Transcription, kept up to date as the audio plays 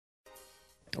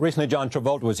Recently, John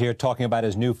Travolta was here talking about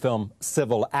his new film,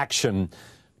 Civil Action.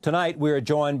 Tonight, we are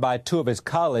joined by two of his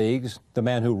colleagues, the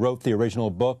man who wrote the original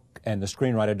book and the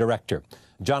screenwriter-director.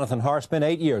 Jonathan Harr spent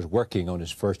 8 years working on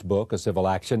his first book, A Civil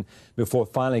Action, before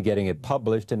finally getting it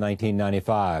published in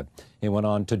 1995. He went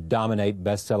on to dominate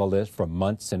bestseller lists for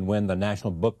months and win the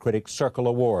National Book Critics Circle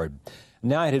Award.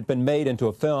 Now it had been made into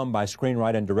a film by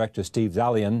screenwriter and director Steve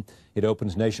Zaillian. It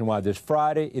opens nationwide this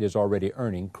Friday. It is already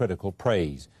earning critical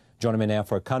praise. Joining me now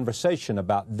for a conversation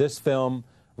about this film,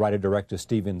 writer-director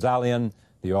Steven Zaillian,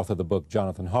 the author of the book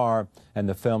Jonathan Harr, and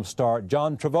the film star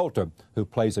John Travolta, who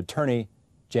plays attorney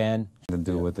Jan. To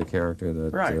do with the character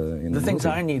that right. In the things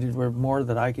movie. I needed were more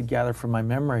that I could gather from my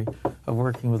memory of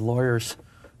working with lawyers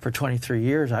for 23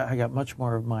 years. I got much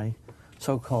more of my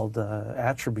so-called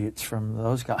attributes from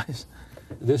those guys.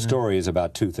 This story is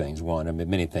about two things. One, I mean,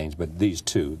 many things, but these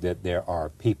two, that there are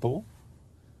people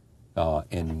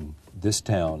in this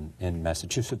town in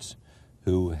Massachusetts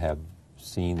who have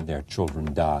seen their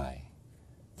children die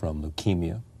from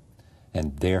leukemia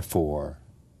and therefore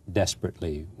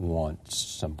desperately want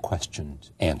some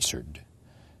questions answered.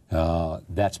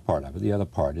 That's part of it. The other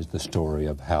part is the story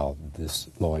of how this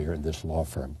lawyer and this law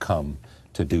firm come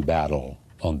to do battle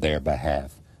on their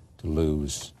behalf, to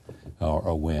lose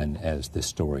or win as this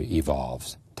story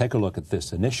evolves. Take a look at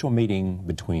this initial meeting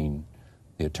between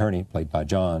the attorney, played by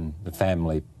John, the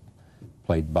family,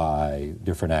 played by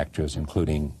different actors,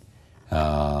 including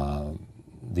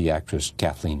the actress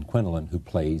Kathleen Quinlan, who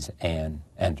plays Ann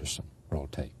Anderson. Roll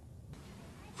tape.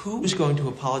 Who is going to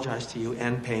apologize to you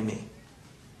and pay me?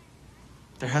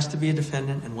 There has to be a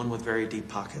defendant and one with very deep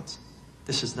pockets.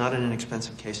 This is not an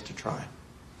inexpensive case to try.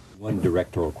 One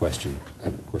directorial question.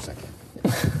 Of course I can.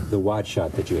 The wide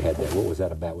shot that you had there, what was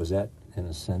that about? Was that, in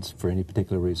a sense, for any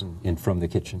particular reason, from the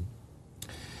kitchen?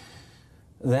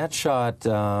 That shot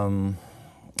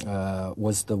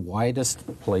was the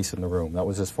widest place in the room. That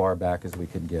was as far back as we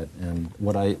could get, and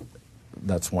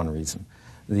that's one reason.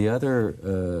 The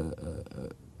other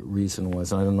reason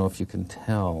was, I don't know if you can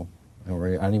tell, or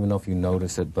I don't even know if you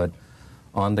notice it, but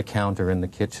on the counter in the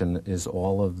kitchen is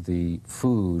all of the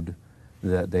food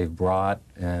that they've brought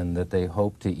and that they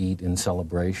hope to eat in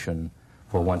celebration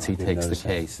for once he takes the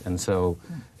case. And so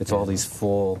it's all these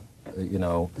full,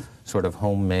 sort of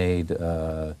homemade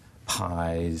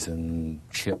pies and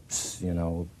chips,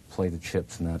 plated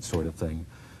chips and that sort of thing.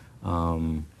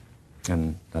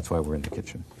 And that's why we're in the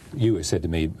kitchen. You had said to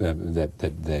me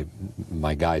that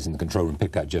my guys in the control room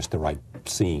picked out just the right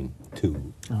scene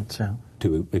to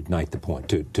ignite the point,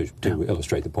 to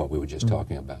illustrate the point we were just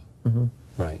talking about. Mm-hmm.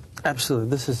 Right. Absolutely.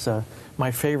 This is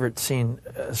my favorite scene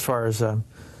as far as,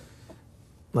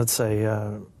 let's say,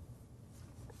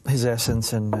 his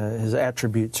essence and his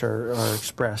attributes are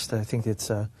expressed. I think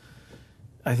it's.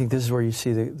 I think this is where you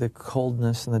see the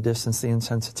coldness and the distance, the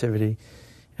insensitivity,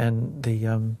 and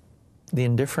the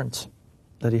indifference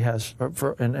that he has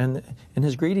and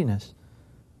his greediness.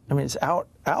 I mean, it's out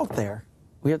there.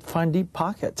 We have to find deep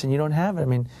pockets, and you don't have it. I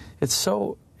mean, it's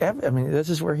so. I mean, this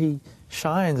is where he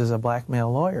shines as a black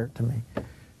male lawyer to me. Do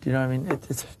you know what I mean?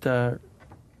 It's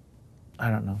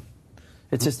I don't know.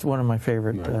 It's just one of my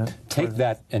favorite. Right. Take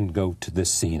that and go to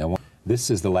this scene. This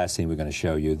is the last scene we're going to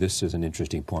show you. This is an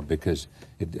interesting point because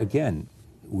it, again,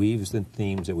 weaves the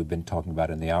themes that we've been talking about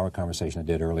in the hour conversation I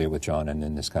did earlier with John and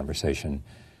in this conversation,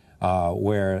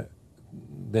 where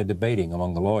they're debating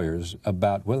among the lawyers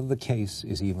about whether the case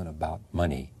is even about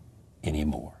money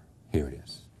anymore. Here it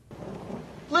is.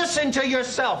 Listen to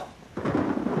yourself.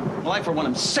 Well, I, for one,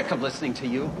 am sick of listening to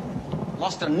you.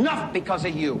 Lost enough because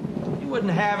of you. You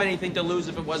wouldn't have anything to lose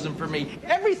if it wasn't for me.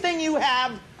 Everything you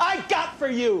have, I got for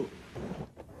you.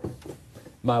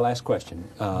 My last question,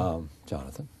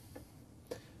 Jonathan.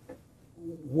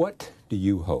 What do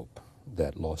you hope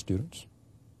that law students,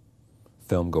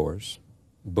 film goers,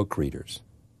 book readers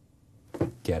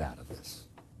get out of this?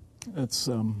 That's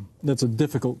a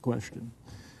difficult question.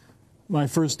 My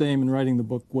first aim in writing the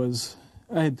book was,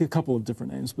 I had a couple of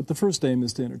different aims, but the first aim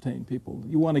is to entertain people.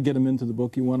 You want to get them into the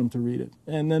book, you want them to read it,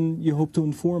 and then you hope to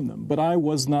inform them. But I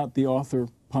was not the author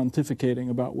pontificating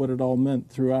about what it all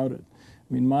meant throughout it.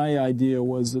 I mean, my idea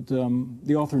was that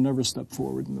the author never stepped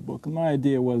forward in the book, and my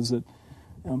idea was that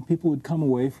people would come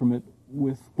away from it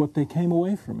with what they came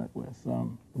away from it with.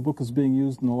 The book is being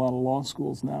used in a lot of law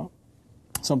schools now,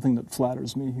 something that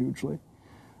flatters me hugely.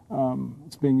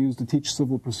 It's being used to teach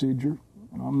civil procedure.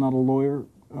 I'm not a lawyer,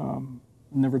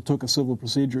 never took a civil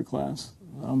procedure class.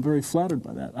 I'm very flattered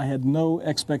by that. I had no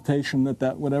expectation that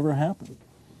that would ever happen.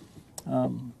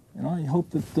 I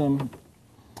hope that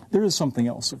there is something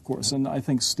else, of course, and I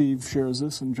think Steve shares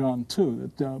this, and John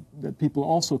too, that people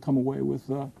also come away with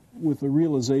with a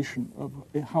realization of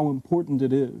how important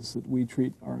it is that we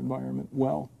treat our environment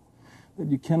well, that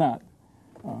you cannot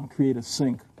create a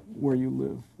sink where you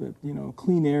live, that, you know,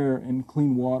 clean air and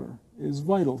clean water is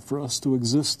vital for us to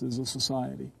exist as a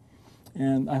society.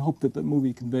 And I hope that the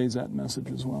movie conveys that message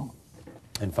as well.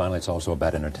 And finally, it's also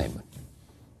about entertainment,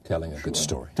 telling a good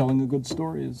story. Telling a good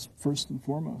story is first and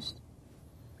foremost.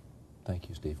 Thank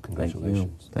you, Steve.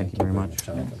 Congratulations. Thank you very much.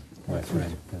 Jonathan, my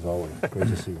friend, as always. Great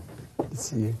to see you. Good to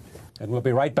see you. And we'll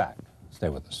be right back. Stay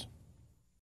with us.